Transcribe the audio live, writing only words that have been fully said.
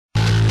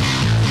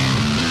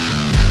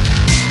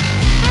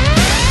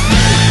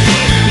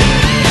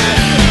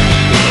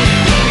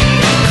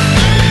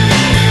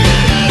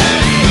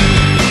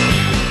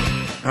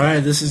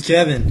this is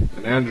Kevin.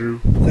 And Andrew.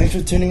 Thanks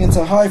for tuning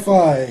into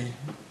Hi-Fi.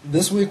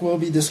 This week we'll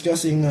be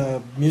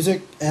discussing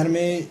music,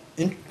 anime,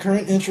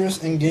 current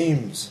interests, and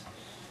games.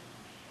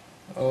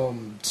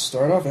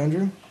 Start off,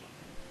 Andrew.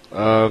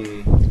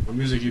 What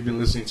music you've been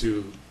listening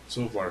to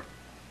so far?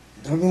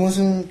 I've been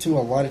listening to a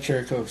lot of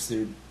Cherry Cokes,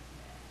 dude.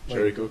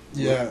 Cherry Coke?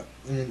 Yeah.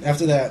 I mean,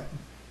 after that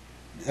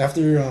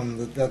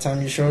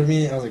time you showed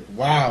me, I was like,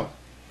 wow,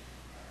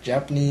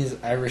 Japanese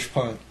Irish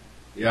punk.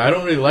 Yeah, I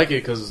don't really like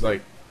it because it's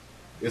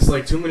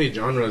like too many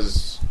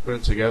genres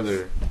put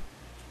together.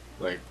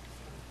 Like,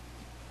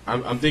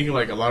 I'm thinking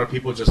like a lot of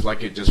people just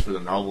like it just for the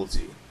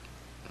novelty,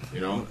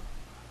 you know?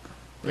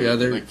 Like, Yeah,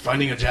 they're like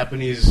finding a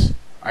Japanese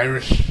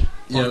Irish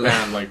punk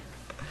band, like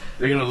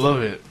they're gonna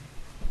love it.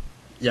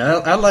 Yeah,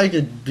 I like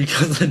it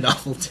because of the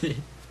novelty.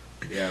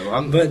 Yeah,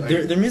 well, but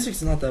their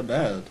music's not that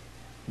bad.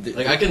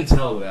 Like I can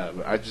tell that,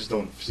 but I just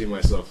don't see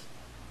myself.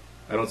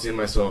 I don't see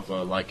myself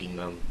liking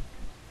them.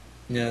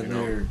 Yeah,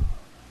 they're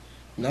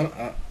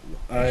not.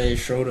 I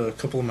showed a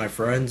couple of my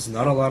friends.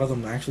 Not a lot of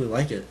them actually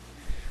like it.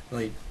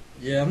 Like,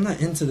 yeah, I'm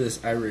not into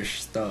this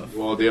Irish stuff.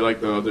 Well, they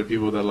like the other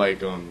people that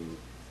like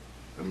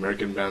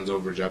American bands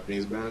over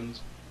Japanese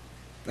bands.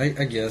 I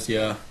guess,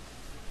 yeah.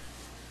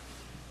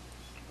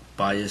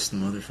 Biased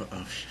motherfucker.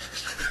 Oh,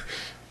 shit.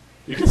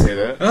 You can say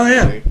that. Oh,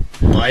 yeah.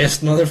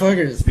 Biased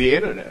motherfuckers. The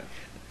internet.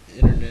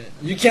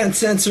 You can't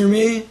censor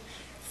me.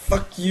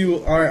 Fuck you,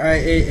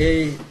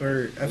 RIAA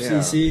or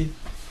FCC. Yeah.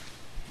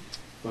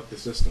 Fuck the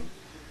system.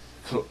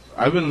 So,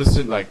 I've been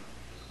listening,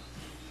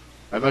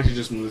 I've actually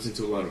just been listening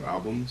to a lot of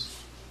albums.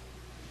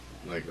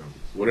 Like,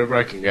 whatever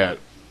I can get.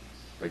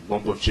 Like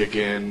Bump of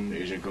Chicken,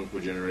 Asian Kung Fu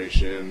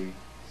Generation,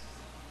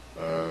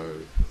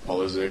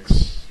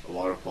 Politics, a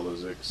lot of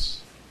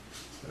Politics,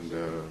 and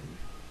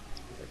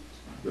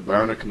the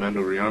Bionic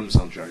Commando Rearm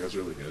soundtrack. That's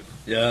really good.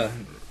 Yeah,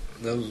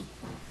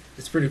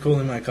 it's pretty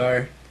cool in my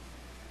car.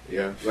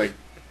 Yeah, like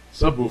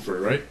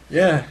subwoofer, right?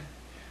 Yeah,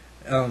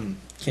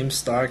 came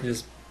stock,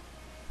 just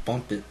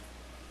bumped it.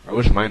 I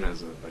wish mine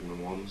has it. Like my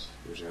mom's,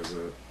 wish it has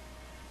it.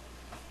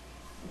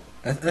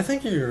 I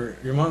think your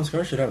mom's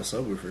car should have a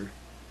subwoofer.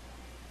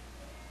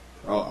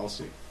 I'll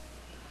see.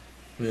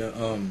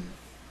 Yeah.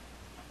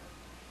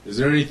 Is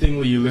there anything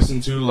that you listen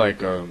to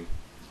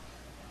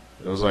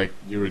it was like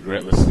you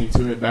regret listening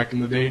to it back in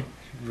the day?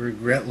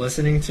 Regret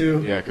listening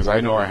to? Yeah, because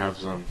I know I have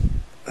some.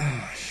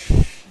 Oh,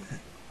 shit.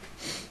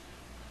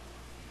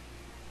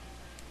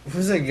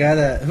 Who's the guy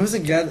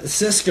that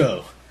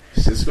Cisco?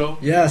 Cisco?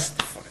 Yes.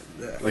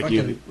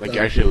 You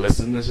actually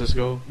listen to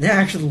Cisco? Yeah,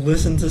 I actually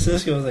listened to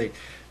Cisco. I was like,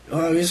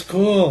 oh, he's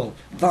cool.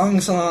 Thong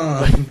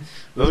song.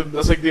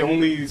 That's like the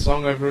only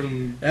song I've heard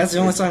him. That's the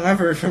only song I've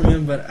heard from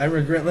him, but I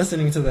regret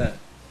listening to that.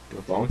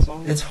 The thong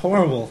song? It's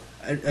horrible.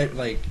 I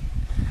like,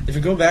 if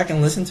you go back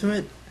and listen to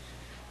it,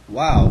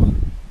 wow.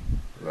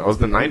 That was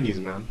the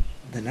 90s, man.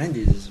 The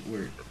 90s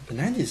were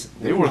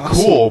They were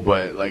awesome. cool,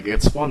 but like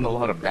it spawned a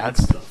lot of bad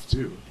stuff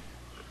too.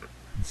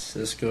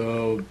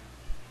 Cisco.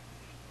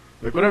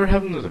 Like whatever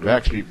happened to the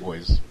Backstreet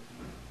Boys?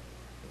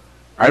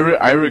 I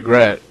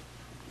regret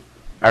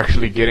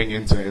actually getting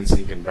into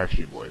NSYNC and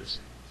Backstreet Boys.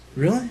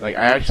 Really? Like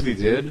I actually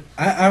did.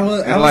 I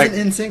was an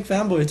NSYNC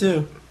fanboy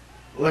too.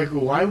 Like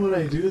why would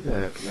I do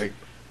that? Like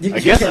I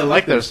guess I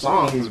like their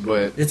songs,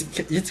 but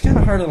it's kind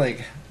of hard to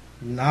like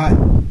not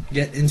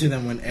get into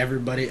them when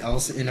everybody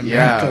else in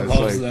America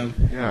loves them.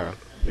 Yeah,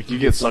 like you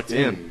get sucked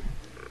in.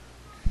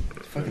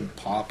 Fucking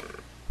pop.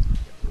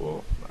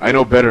 Well, I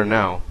know better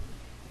now.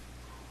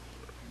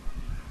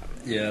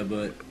 Yeah,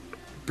 but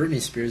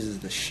Britney Spears is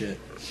the shit.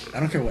 I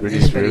don't care what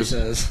Britney anybody Spears?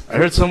 says. I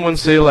heard someone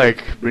say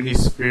like Britney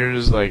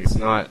Spears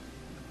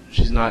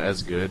she's not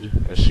as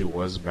good as she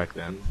was back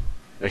then.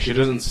 Like she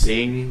doesn't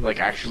sing, like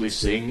actually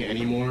sing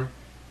anymore.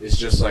 It's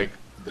just like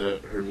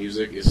her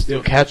music is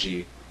still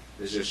catchy.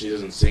 It's just she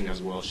doesn't sing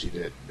as well as she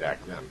did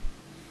back then.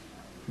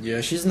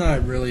 Yeah, she's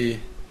not really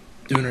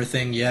doing her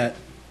thing yet.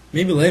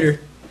 Maybe later.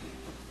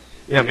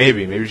 Yeah,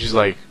 maybe. Maybe she's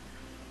like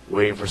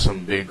waiting for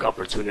some big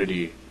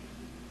opportunity,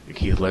 like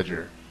Heath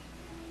Ledger.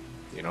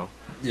 You know?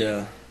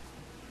 Yeah.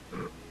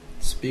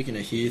 Speaking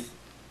of Heath,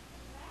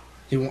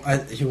 he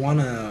won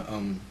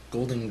a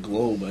Golden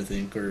Globe, I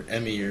think, or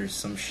Emmy or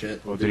some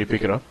shit. Well, did he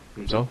pick it up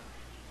himself?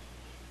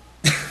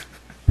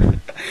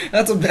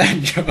 That's a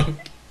bad joke.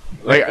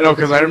 Like, no,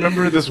 because I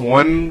remember this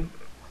one.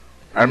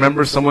 I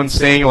remember someone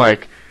saying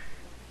like,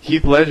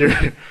 Heath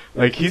Ledger,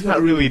 like he's not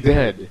really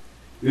dead.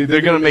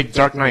 They're gonna make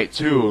Dark Knight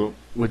 2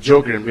 with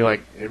Joker and be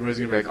like, everybody's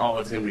gonna be like, oh,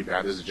 it's gonna be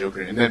bad. There's a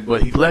Joker, and then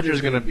but Heath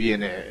Ledger's gonna be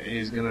in it, and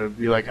he's gonna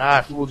be like,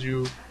 I fooled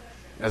you.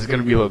 That's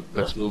gonna be the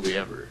best movie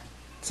ever.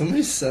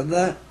 Somebody said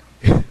that.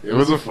 It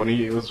was a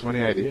funny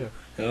idea.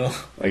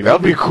 Oh. Like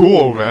that'd be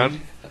cool,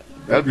 man.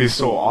 That'd be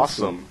so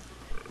awesome.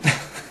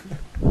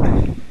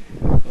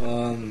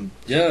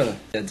 Yeah.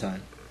 Dead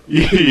time.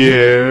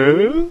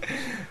 Yeah.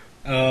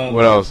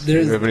 What else?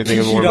 There's Do you have anything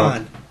Kishidan. more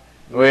about?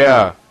 Oh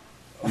yeah.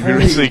 You're Holy-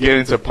 recently getting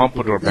into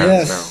Pompadour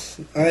bands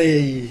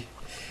Yes,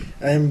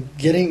 I'm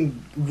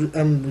getting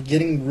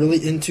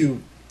really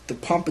into the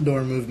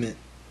Pompadour movement.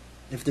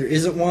 If there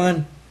isn't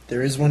one,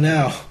 there is one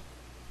now.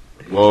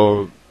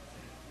 Well,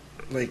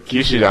 Like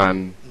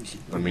Kishidan,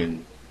 I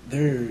mean,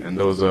 they're and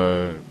those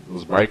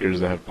bikers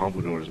that have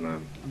pompadours,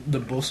 man. the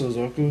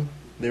Bosozoku.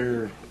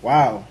 They're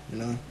wow, you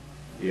know.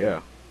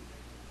 Yeah.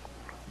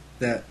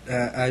 That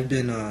I've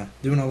been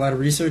doing a lot of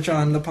research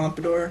on the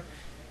pompadour.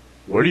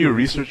 Where do you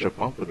research a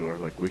pompadour?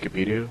 Like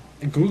Wikipedia?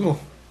 Google.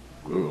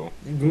 Google.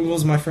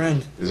 Google's my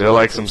friend. Is there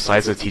like some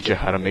sites that teach you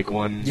how to make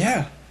one?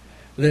 Yeah,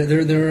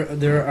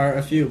 there are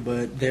a few,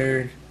 but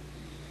they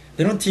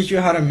don't teach you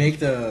how to make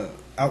the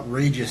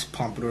outrageous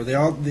pompadour.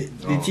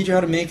 They teach you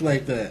how to make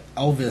like the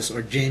Elvis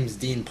or James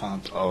Dean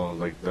pomp, Oh,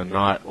 like the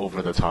not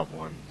over the top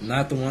one.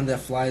 not the one that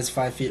flies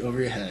 5 feet over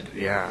your head.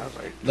 Yeah,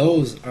 like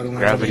Those are the ones.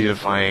 gravity that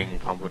defying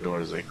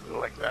pompadours, like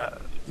that.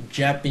 make-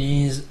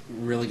 Japanese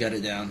really got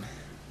it down.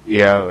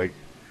 Yeah,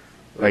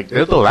 like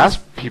they're the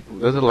last people.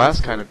 They're the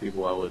last kind of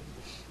people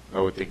I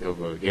would think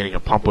of getting a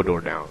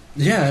pompadour down.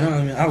 Yeah, I know.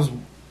 I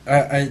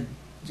mean,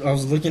 I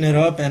was looking it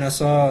up and I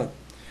saw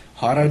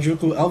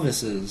Harajuku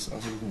Elvises. I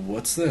was like,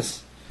 what's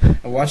this?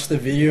 I watched the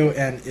video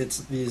and it's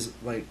these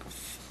like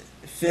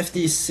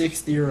 50,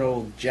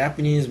 60-year-old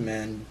Japanese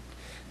men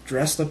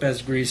dressed up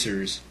as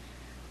greasers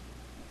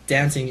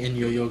dancing in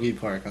Yoyogi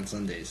Park on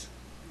Sundays.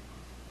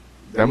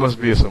 That must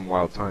be some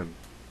wild time.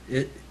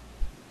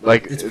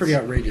 It's pretty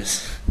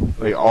outrageous.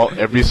 Like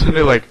every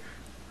Sunday. Like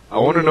I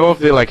want to know if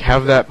they like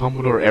have that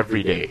pompadour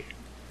every day.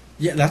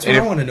 Yeah, that's what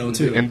I want to know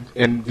too.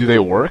 And do they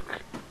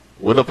work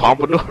with a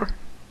pompadour?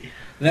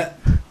 That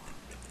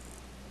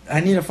I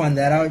need to find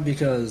that out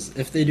because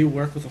if they do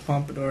work with a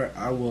pompadour,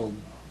 I will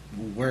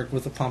work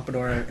with a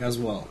pompadour as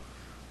well.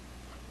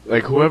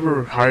 Like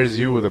whoever hires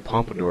you with a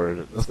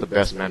pompadour, that's the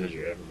best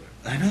manager ever.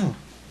 I know.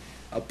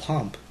 A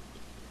pump.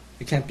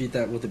 You can't beat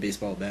that with a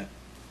baseball bat.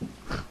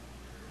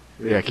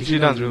 Yeah,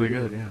 Kishidan's really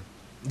good. Yeah.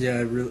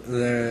 Yeah,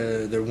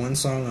 their one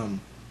song,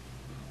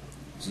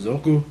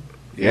 Zoku.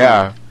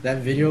 Yeah. That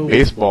video.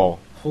 Baseball.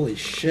 Holy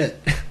shit.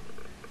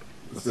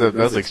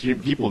 That's extreme.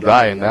 People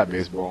die in that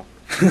baseball.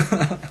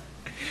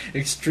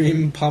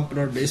 Extreme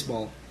pompadour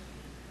baseball.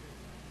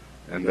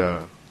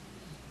 And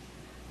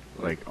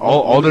like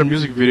all their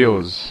music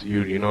videos,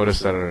 you notice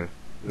that are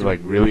they're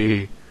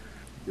really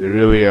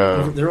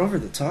They're over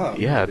the top.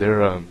 yeah,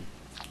 they're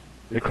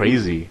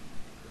crazy.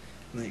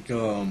 Like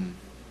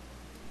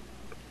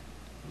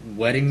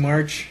Wedding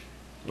March.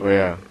 Oh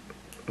yeah.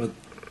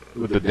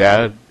 With the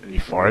dad and he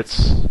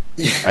farts.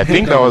 I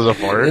think that was a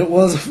fart. It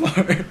was a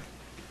fart.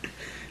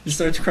 He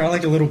starts crying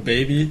like a little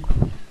baby.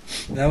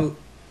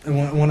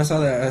 When I saw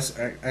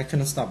that, I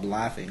couldn't stop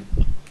laughing.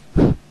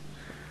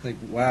 Like,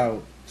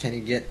 wow, can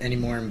it get any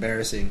more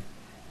embarrassing?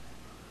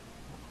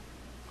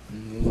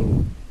 And a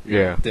little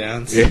Yeah.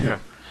 dance. Yeah.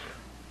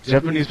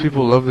 Japanese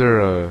people love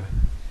their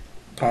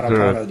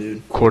Para,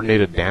 dude.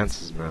 coordinated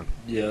dances, man.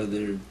 Yeah,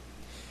 they're.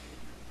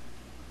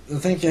 I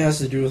think it has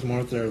to do with more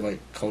with their like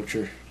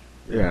culture.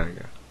 Yeah.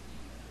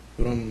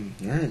 But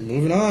alright,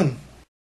 moving on.